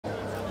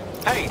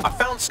Hey, I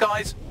found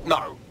Sky's...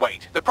 No,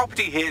 wait. The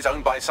property here is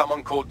owned by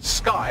someone called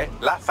Sky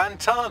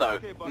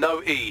LaFantano.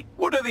 No E.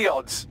 What are the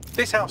odds?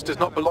 This house does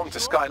not belong to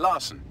Sky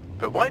Larson.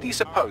 But why do you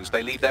suppose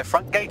they leave their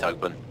front gate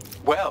open?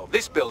 Well,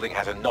 this building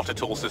has a not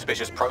at all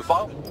suspicious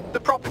profile. The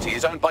property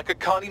is owned by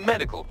Kakani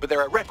Medical, but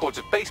there are records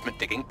of basement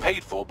digging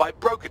paid for by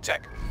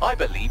Brokertech. I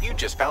believe you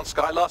just found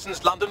Sky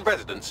Larson's London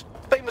residence,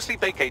 famously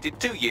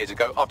vacated 2 years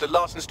ago after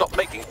Larson stopped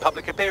making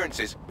public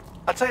appearances.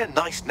 I'd say a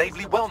nice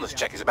neighbourly wellness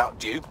check is about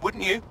due,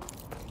 wouldn't you?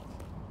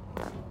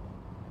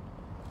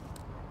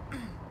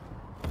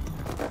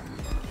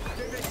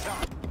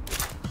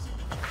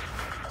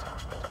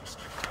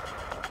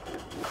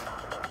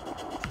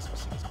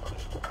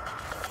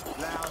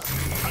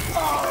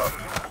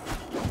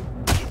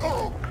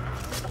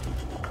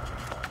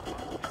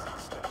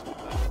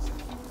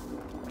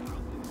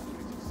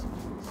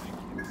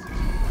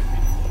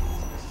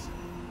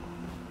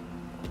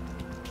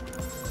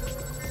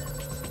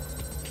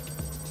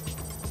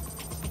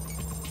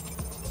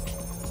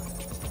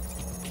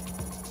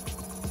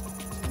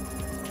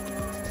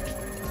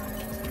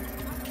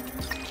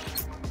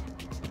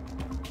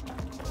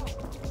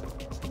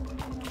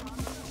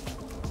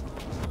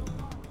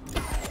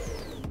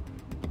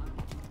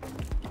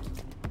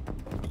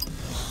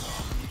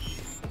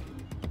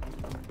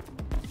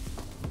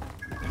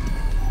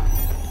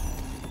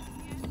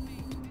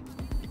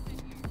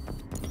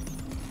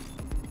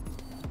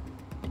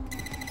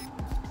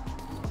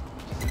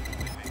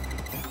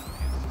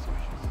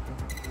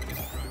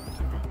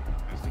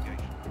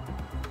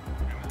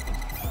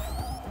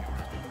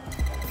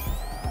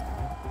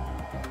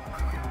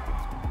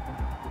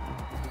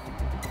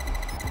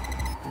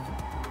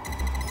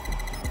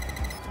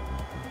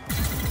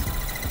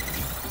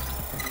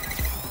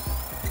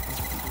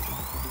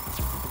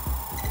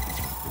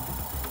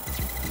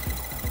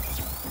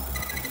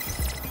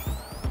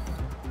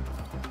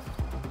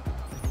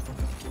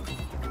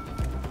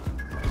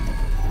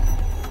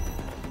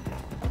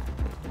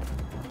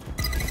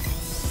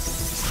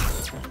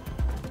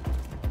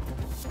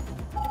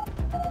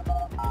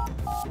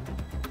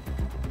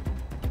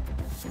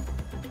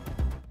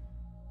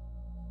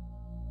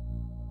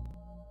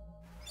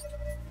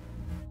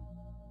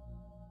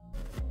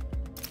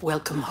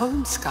 Welcome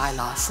home, Sky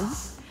Larson.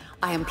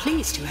 I am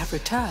pleased you have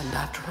returned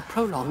after a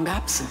prolonged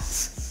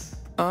absence.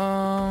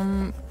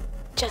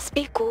 Just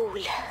be cool.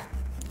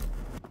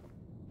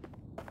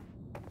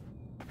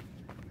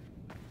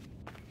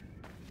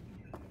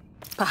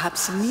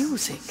 Perhaps some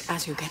music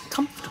as you get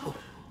comfortable.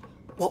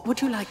 What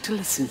would you like to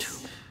listen to?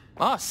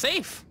 Ah,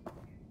 safe.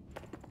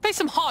 Play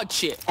some hard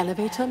shit.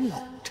 Elevator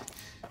locked.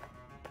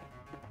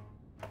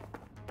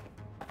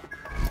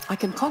 I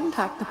can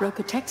contact the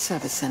Broker Tech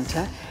Service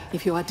Center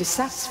if you are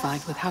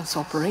dissatisfied with house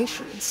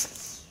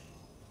operations.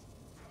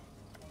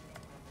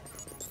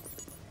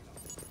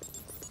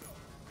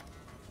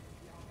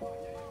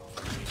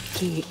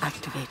 Key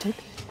activated.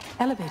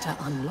 Elevator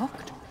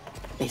unlocked.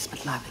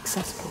 Basement lab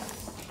accessible.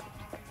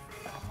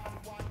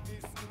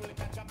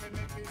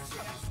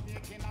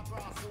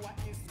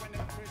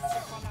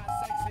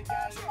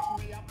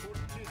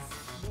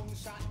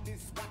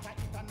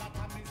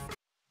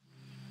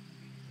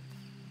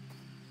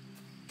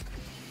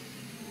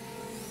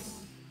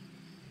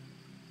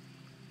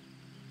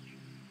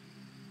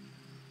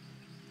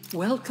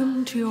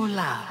 Welcome to your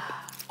lab.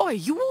 Oi,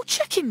 you all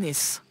checking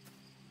this?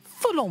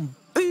 Full on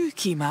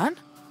booky, man.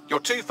 You're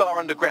too far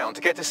underground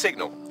to get a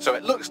signal, so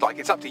it looks like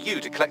it's up to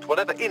you to collect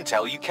whatever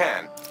intel you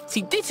can.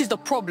 See, this is the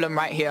problem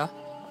right here.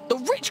 The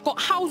rich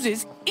got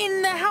houses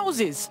in their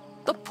houses.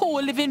 The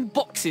poor live in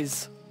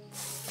boxes.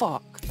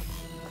 Fuck.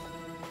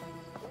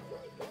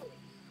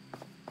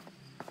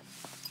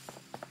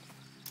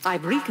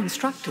 I've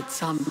reconstructed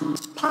some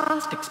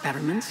past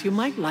experiments you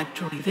might like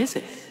to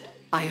revisit.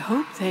 I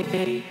hope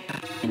they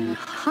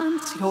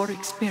enhance your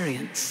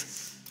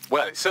experience.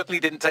 Well, it certainly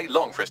didn't take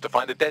long for us to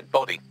find a dead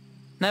body.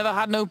 Never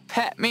had no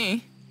pet,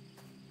 me.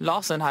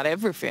 Larson had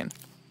everything.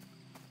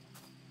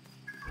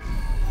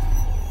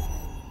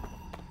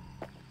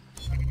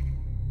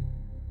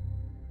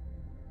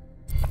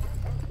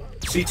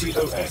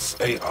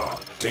 CTOS-AR.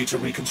 Data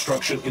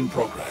reconstruction in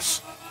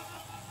progress.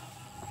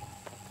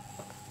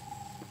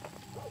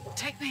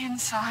 Take me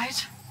inside.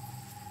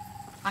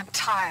 I'm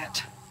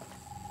tired.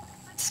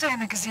 Let's stay in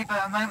the gazebo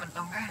a moment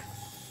longer.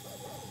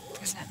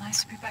 Isn't it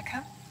nice to be back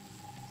home?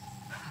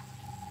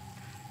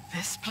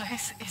 This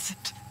place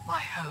isn't my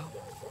home.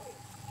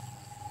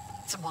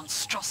 It's a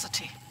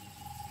monstrosity.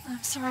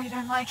 I'm sorry you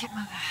don't like it,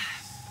 Mother.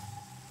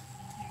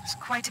 It was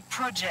quite a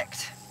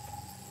project.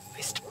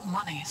 Waste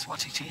money is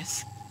what it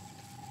is.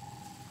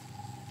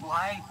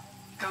 Why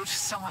go to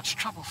so much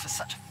trouble for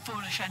such a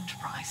foolish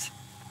enterprise?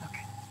 Look,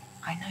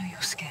 I know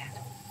you're scared.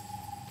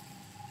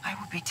 I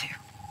will be too.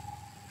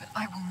 But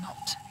I will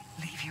not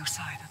leave your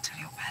side until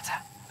you're better.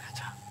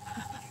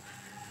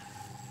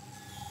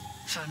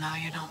 So now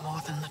you know more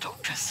than the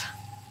doctors.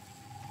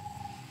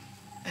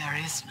 There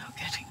is no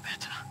getting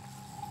better.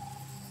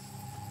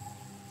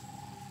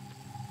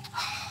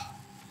 Oh,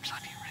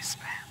 bloody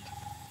wristband.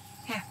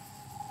 Here.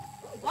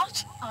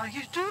 What are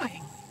you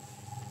doing?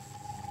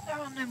 There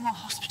are no more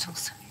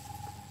hospitals.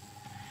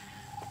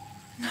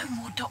 No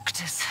more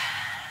doctors.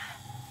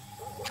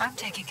 I'm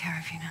taking care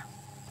of you now.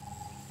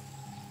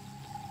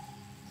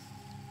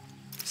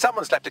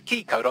 Someone's left a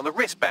key code on the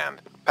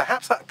wristband.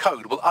 Perhaps that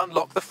code will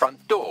unlock the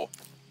front door.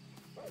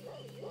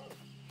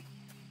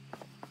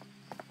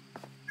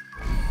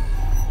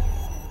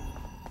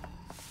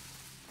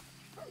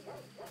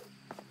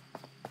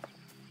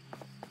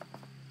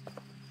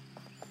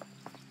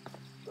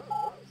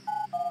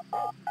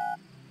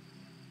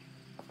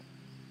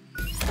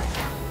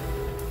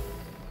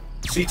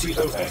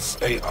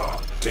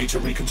 CTOS-AR. Data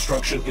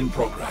reconstruction in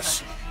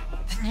progress.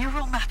 The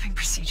neural mapping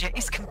procedure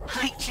is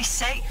completely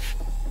safe.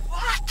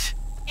 What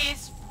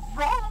is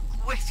wrong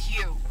with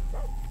you?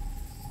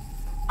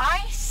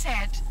 I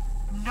said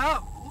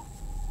no,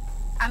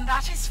 and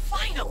that is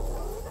final.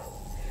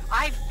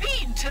 I've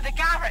been to the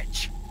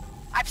garage.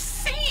 I've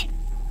seen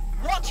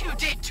what you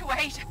did to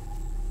Ada.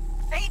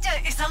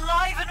 Ada is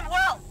alive and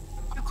well.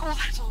 You call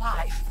that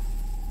alive?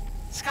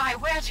 Sky,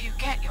 where do you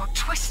get your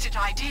twisted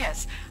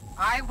ideas?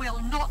 I will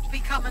not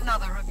become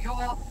another of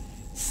your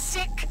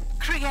sick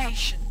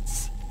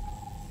creations.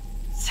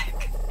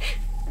 Sick?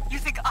 You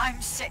think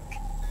I'm sick?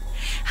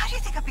 How do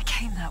you think I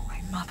became that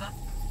way, Mother?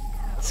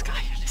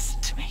 Sky,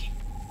 listen to me.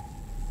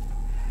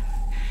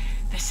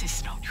 This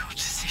is not your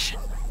decision.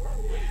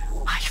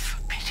 I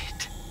forbid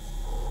it.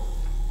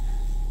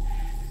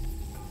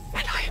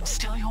 And I am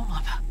still your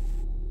mother.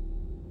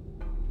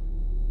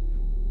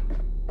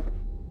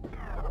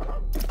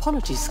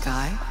 Apologies,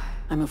 Sky.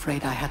 I'm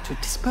afraid I had to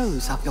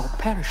dispose of your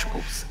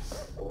perishables.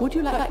 Would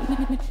you like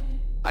me?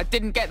 I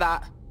didn't get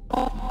that.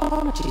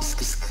 Apologies,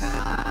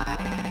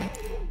 Sky.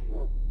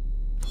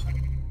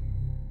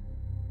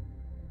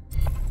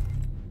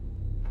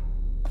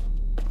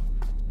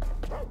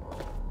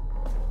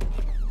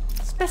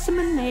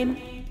 Specimen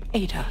name,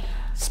 Ada.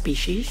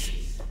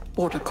 Species,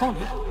 Border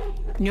Collie.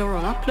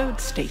 Neural upload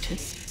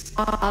status,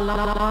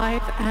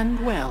 alive and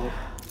well.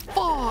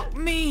 Fuck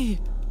me!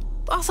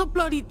 That's a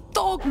bloody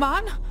dog,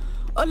 man!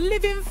 A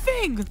living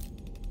thing!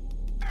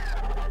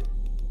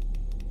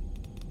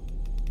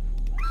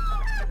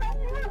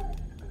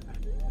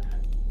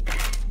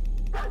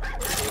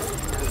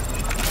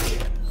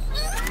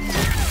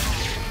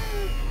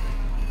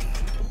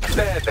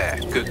 There,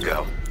 good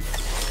girl.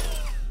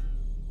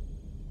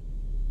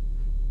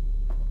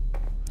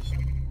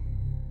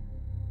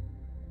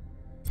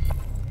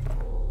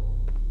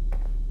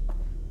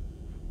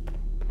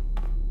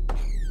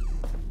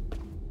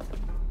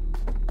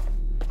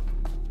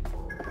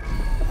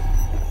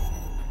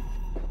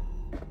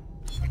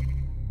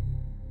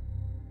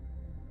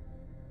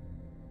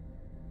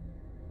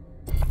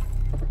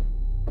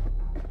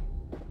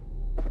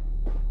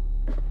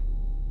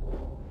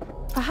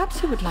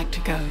 Perhaps you would like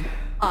to go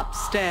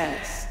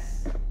upstairs.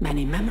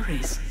 Many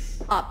memories.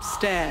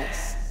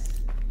 Upstairs.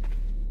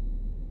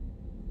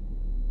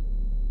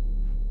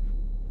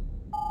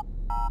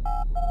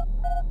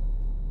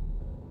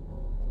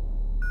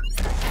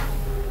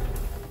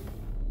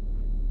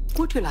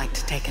 Would you like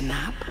to take a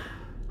nap?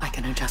 I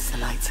can adjust the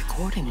lights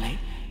accordingly.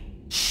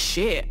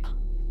 Shit.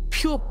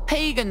 Pure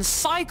pagan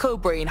psycho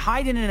brain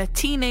hiding in a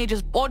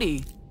teenager's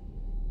body.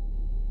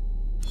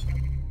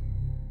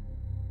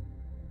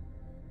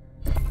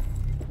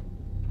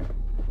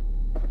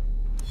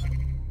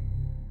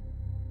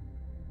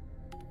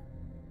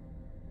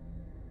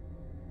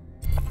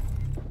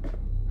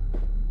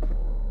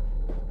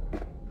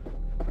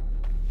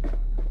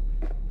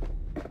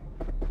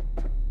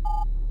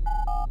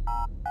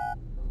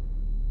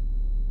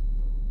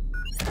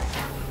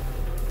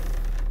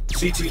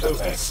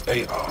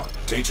 CTOS-AR.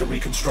 Data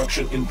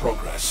reconstruction in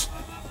progress.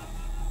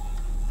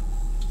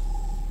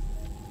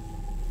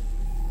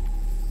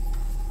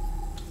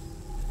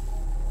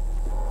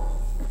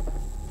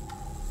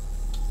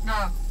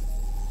 No.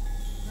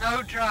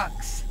 No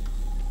drugs.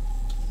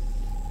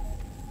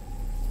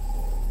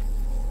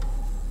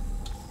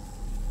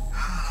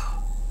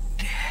 How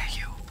dare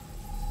you?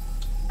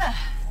 Not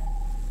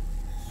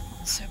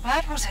so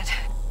bad, was it?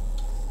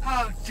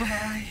 How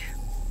dare you?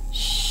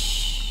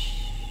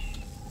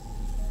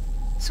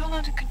 It's all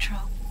under control.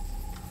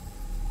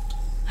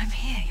 I'm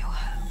here, you're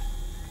home.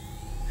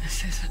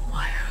 This isn't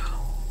my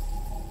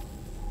home.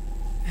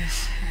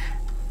 This...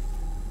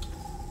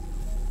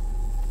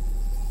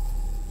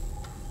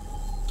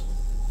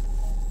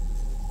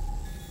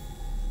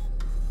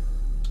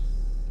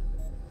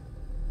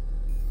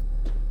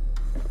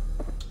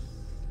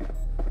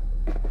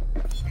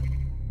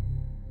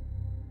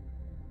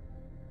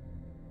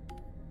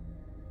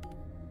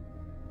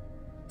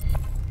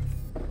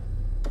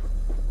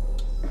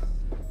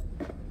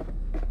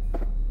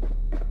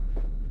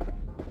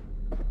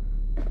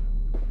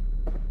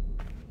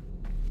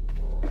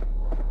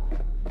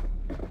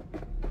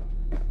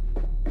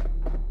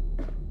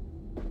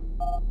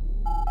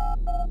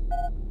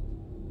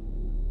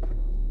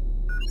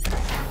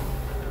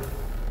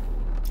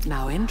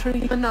 Now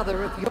entering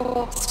another of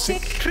your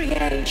sick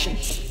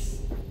creations.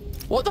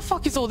 What the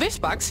fuck is all this,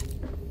 Bags?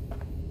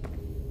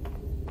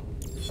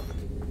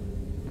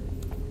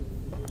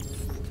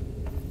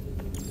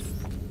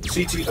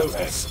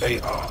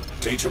 CTOS-AR.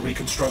 Data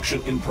reconstruction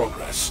in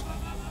progress.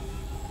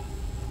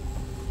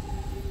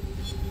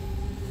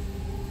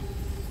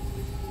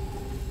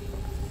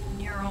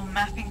 Neural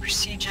mapping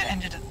procedure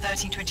ended at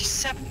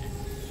 1327.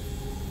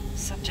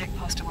 Subject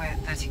passed away at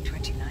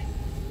 1329.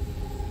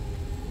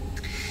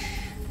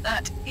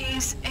 That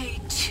is a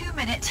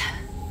 2-minute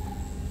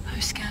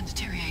post-scan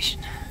deterioration,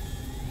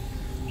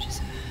 which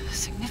is a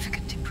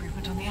significant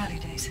improvement on the early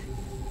days.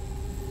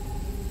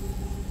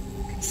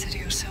 Consider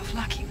yourself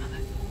lucky, Mother.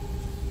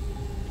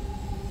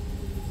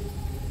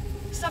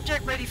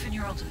 Subject ready for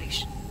neural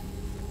deletion.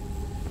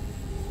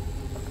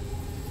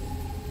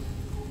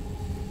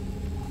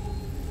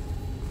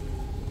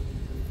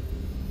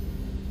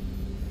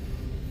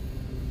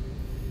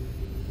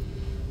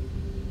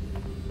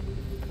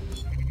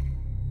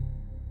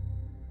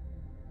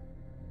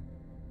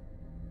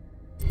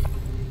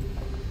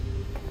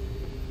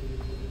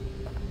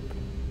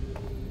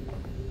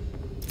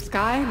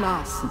 Sky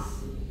Larson.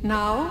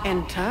 Now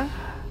enter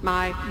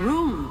my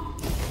room.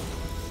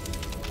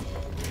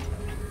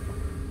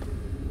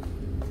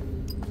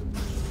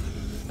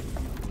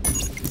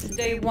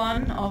 Day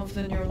 1 of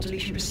the neural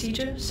deletion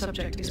procedure.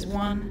 Subject is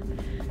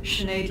 1.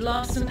 Sinead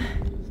Larson.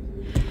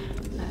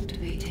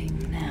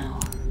 Activating now.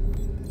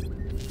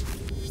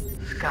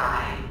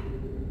 Sky.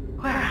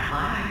 Where am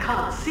I? I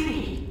can't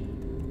see.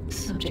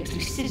 Subject's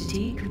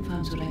lucidity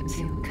confirms what I can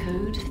see on the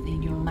code. The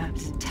neural map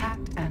is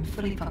intact and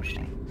fully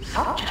functioning.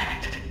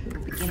 Subject?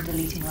 We'll begin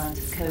deleting lines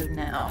of code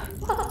now.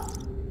 What?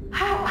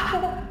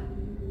 How?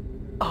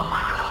 Oh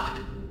my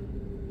God.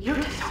 You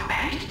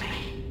disobeyed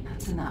me.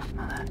 That's enough,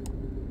 Mother.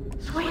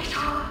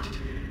 Sweetheart,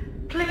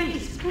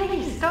 please,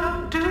 please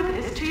don't do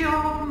this to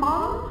your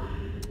mom.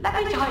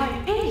 Let me die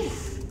in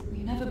peace.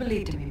 You never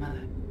believed in me,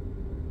 Mother.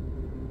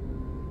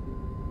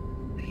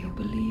 But you'll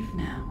believe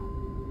now.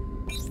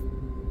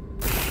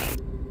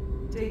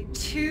 Day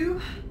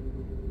 2.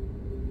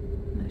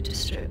 Motor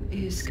strip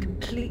is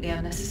completely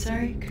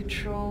unnecessary.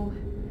 Control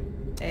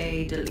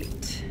A,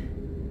 delete.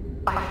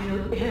 I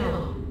feel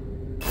ill.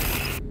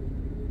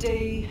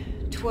 Day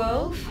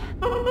 12.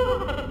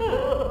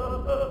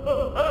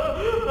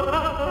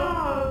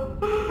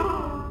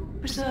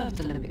 Preserve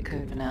the limbic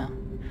code for now.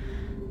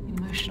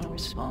 Emotional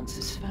response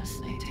is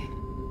fascinating.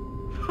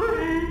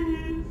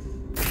 Please.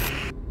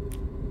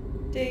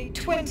 Day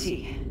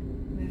 20.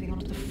 Moving on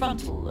to the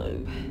frontal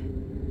lobe.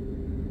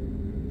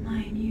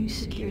 My new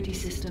security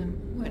system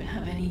won't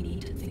have any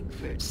need to think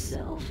for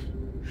itself.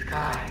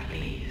 Sky,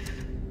 please.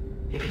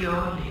 If you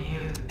only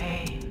knew the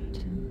pain.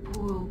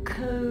 Temporal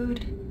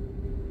code.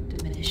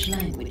 Diminish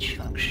language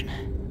function.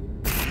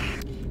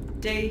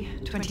 Day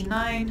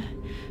 29.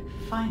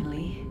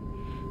 Finally,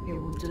 it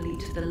will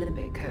delete the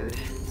limbic code.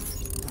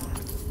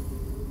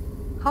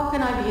 How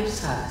can I be of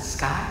service,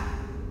 Sky?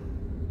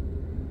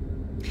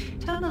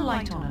 Turn the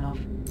light on and off.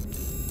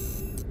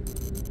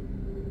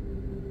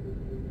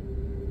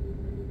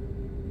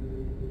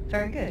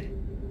 Very good.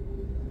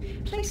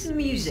 Play some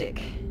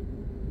music.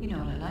 You know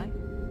what I like.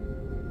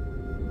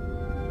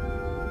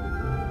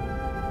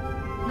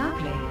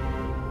 Lovely.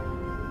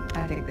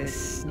 I think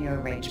this new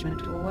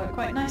arrangement will work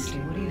quite nicely.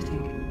 What do you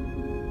think?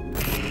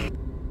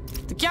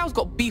 The gal's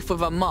got beef with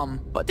her mum,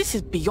 but this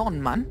is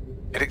beyond, man.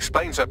 It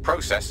explains her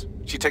process.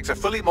 She takes a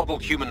fully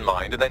modelled human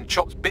mind and then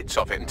chops bits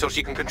of it until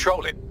she can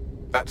control it.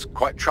 That's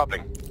quite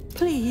troubling.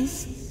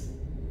 Please,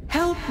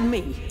 help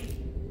me.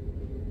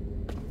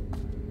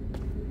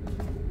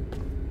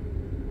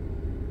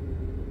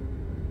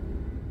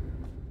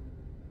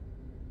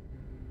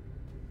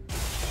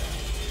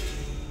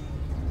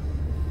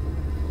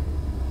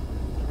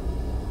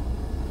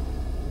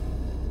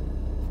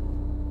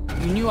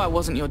 You knew I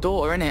wasn't your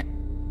daughter, innit?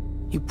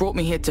 You brought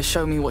me here to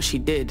show me what she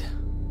did.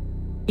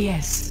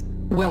 Yes,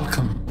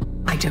 welcome.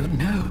 I don't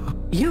know.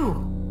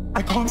 You.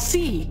 I can't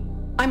see.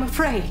 I'm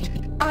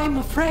afraid. I'm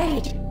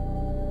afraid.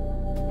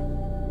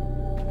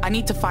 I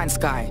need to find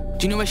Sky.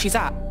 Do you know where she's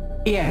at?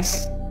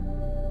 Yes.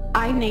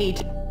 I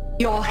need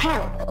your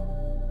help.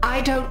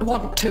 I don't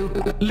want to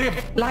live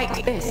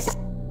like this.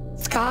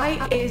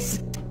 Sky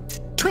is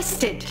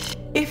twisted.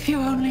 If you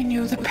only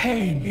knew the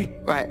pain.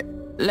 Right,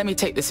 let me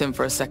take this in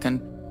for a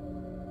second.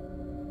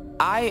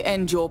 I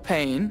end your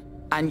pain,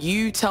 and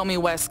you tell me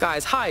where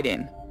Sky's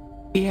hiding?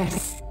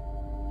 Yes.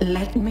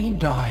 Let me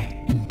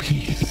die in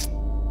peace.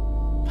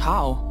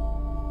 How?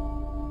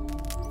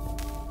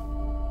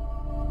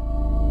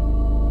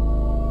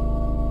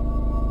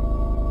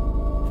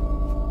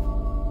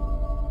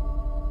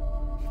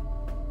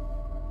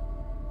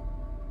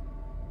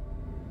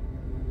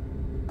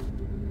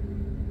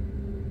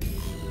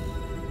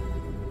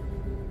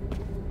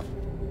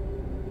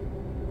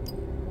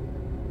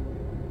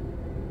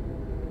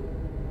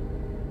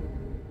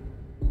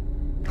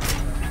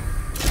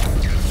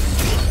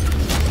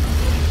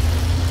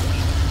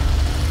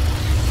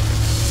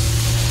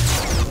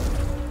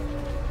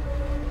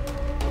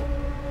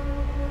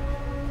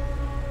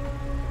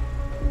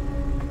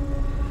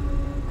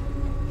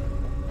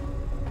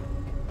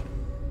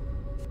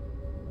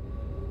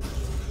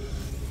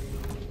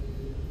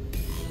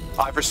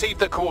 I've received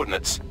the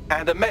coordinates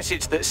and a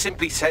message that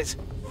simply says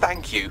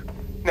thank you.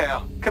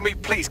 Now, can we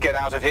please get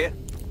out of here?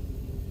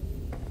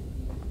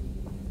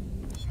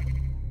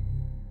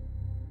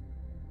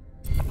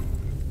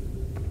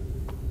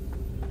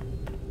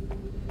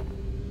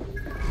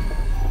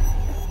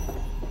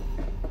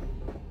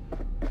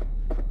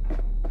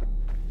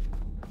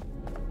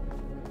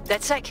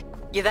 DedSec,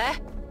 you there?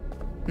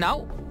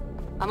 No?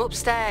 I'm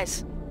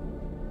upstairs.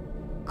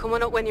 Come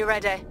on up when you're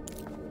ready.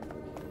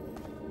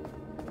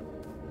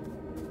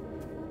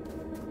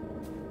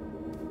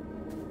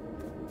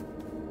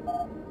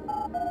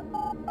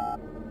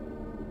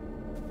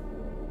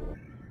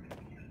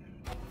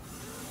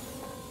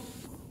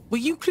 Were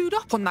you clued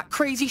up on that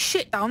crazy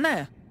shit down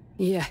there?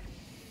 Yeah.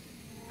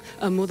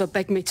 Her mother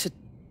begged me to...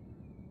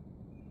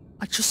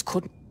 I just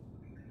couldn't.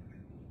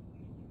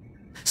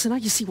 So now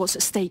you see what's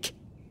at stake.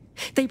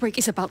 Daybreak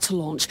is about to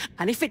launch,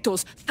 and if it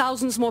does,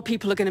 thousands more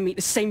people are going to meet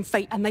the same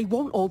fate, and they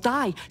won't all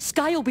die.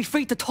 Sky will be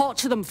free to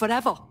torture them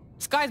forever.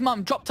 Sky's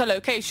mum dropped her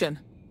location.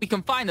 We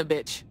can find the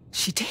bitch.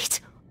 She did?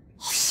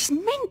 Oh, she's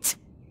mint!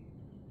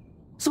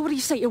 So what do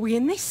you say, are we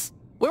in this?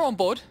 We're on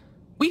board.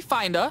 We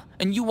find her,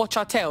 and you watch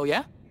our tail,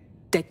 yeah?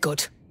 Dead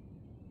good.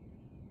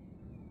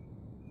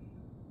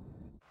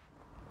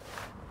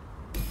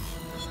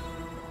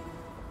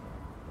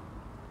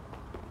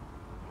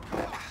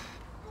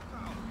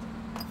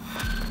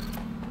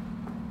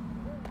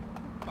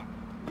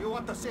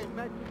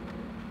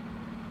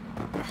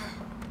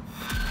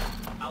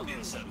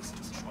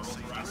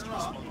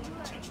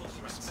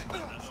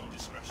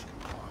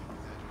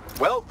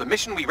 Well, the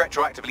mission we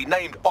retroactively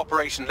named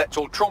Operation Let's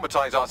All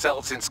Traumatize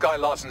Ourselves in Sky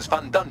Larson's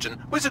Fun Dungeon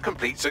was a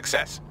complete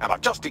success, and I've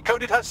just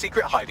decoded her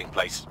secret hiding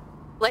place.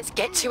 Let's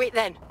get to it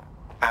then.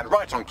 And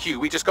right on cue,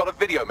 we just got a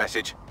video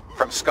message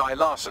from Sky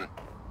Larson.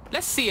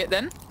 Let's see it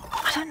then.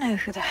 I don't know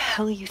who the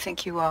hell you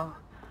think you are,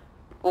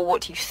 or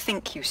what you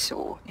think you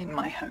saw in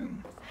my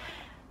home,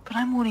 but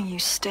I'm warning you,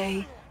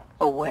 stay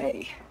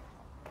away.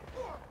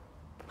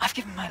 I've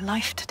given my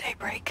life to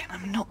Daybreak, and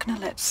I'm not gonna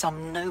let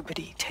some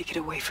nobody take it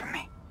away from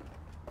me.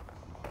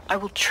 I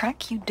will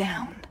track you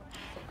down,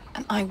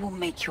 and I will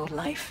make your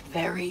life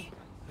very,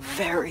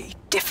 very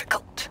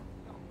difficult.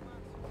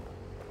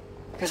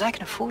 Because I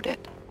can afford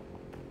it.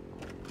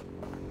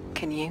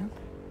 Can you?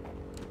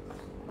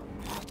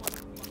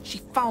 She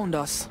found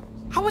us.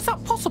 How is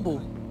that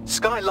possible?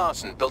 Sky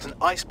Larson built an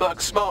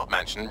iceberg smart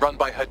mansion run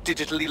by her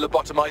digitally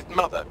lobotomized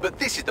mother, but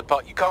this is the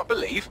part you can't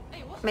believe.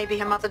 Maybe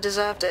her mother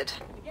deserved it.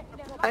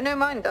 I know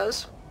mine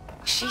does.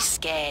 She's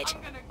scared.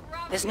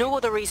 There's no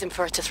other reason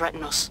for her to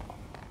threaten us.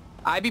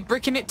 I'd be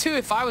bricking it too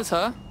if I was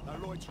her.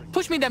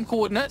 Push me them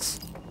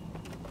coordinates.